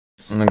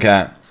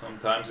Okay.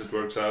 Sometimes it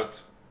works out.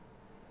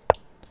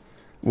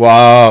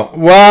 Wow!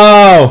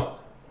 Wow!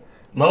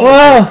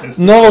 Wow!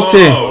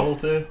 Novelty.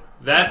 Novelty.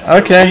 That's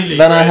Okay, really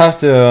then great. I have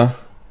to.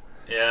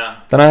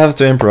 Yeah. Then I have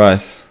to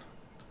improvise.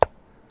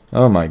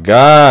 Oh my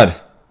god!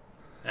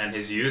 And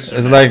his user.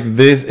 It's like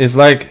this. It's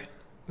like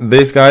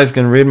these guys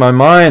can read my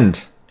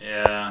mind.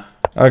 Yeah.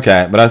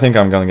 Okay, but I think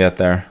I'm gonna get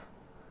there.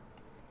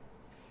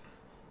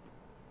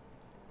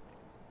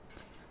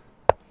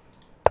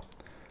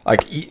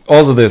 Like,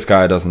 also this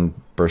guy doesn't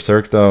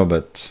berserk though,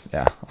 but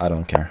yeah, I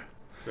don't care.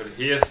 But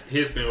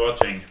he's been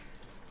watching.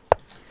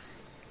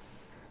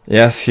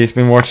 Yes, he's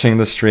been watching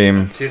the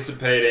stream.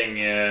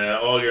 Anticipating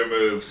all your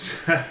moves.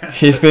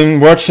 He's been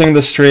watching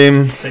the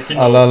stream Taking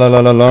a la la la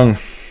la long.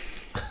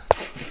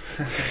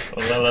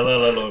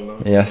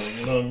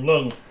 Yes.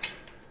 Long.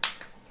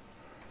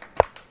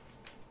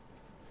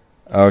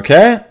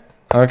 Okay,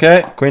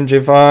 okay, Queen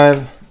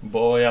G5.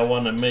 Boy, I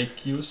wanna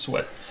make you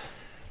sweat.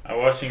 I'm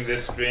watching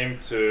this stream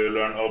to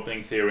learn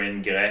opening theory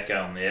in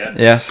Grekan, yeah?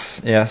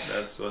 Yes, yes.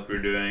 That's what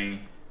we're doing.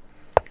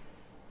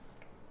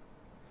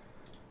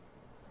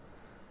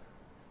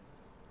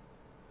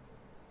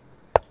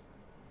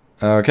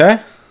 Okay.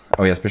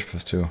 Oh yes, bishop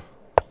f2.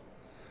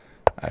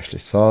 I actually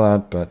saw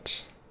that,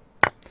 but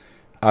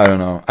I don't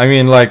know. I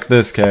mean, like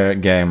this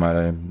game,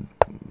 I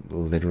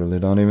literally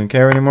don't even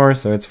care anymore,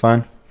 so it's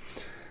fine.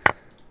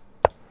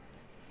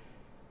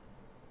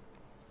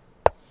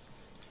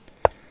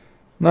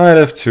 Knight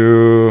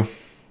f2.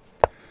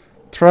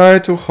 Try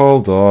to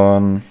hold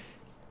on.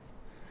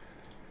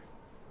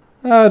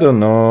 I don't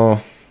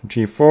know.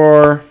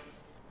 g4.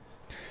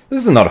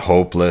 This is not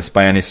hopeless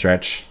by any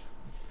stretch.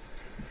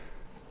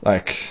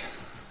 Like,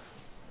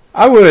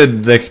 I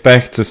would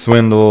expect to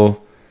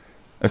swindle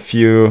a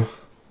few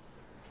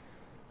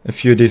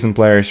decent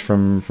players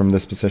from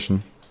this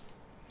position.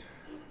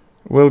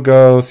 We'll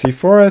go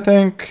c4, I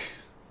think.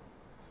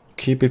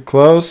 Keep it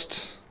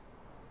closed.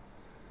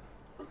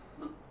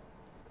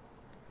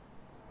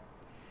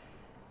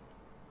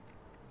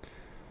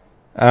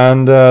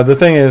 And the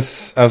thing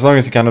is, as long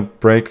as he cannot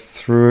break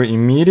through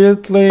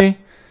immediately,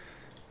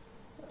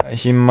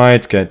 he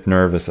might get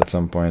nervous at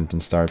some point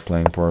and start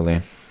playing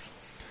poorly.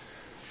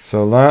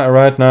 So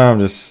right now I'm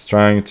just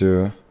trying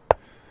to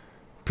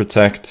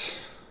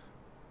protect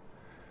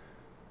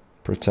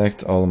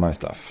all of my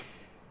stuff.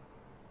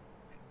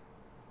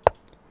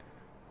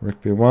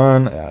 Rook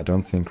b1, yeah, I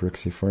don't think rook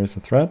c4 is a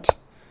threat.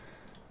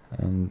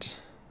 And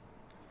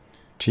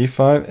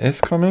g5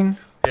 is coming.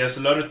 He has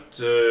a lot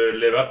to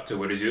live up to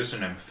with his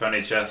username,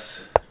 Funny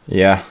Chess.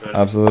 Yeah, But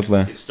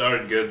absolutely. He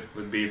started good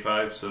with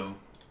b5, so...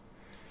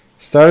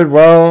 Started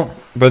well,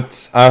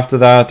 but after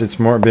that it's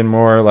been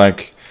more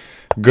like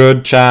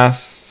good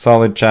chess,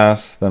 solid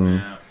chess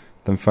than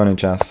funny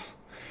chess.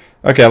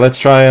 Okay, let's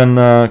try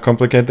and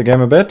complicate the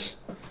game a bit.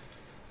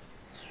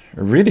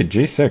 Really,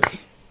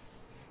 g6.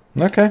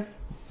 Okay.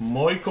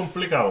 Muy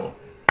complicado.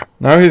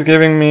 Now he's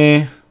giving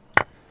me,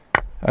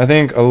 I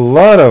think, a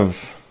lot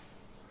of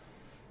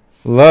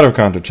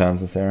counter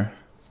chances there.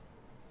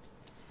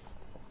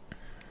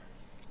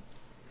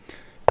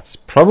 It's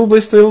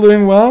probably still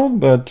doing well,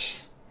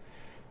 but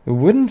I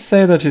wouldn't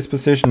say that his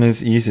position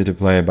is easy to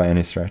play by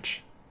any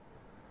stretch.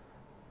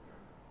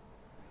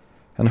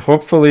 And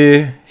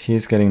hopefully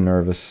he's getting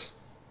nervous.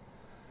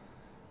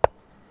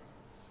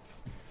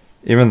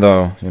 Even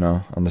though, you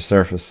know, on the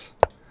surface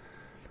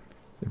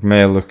it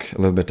may look a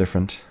little bit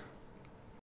different.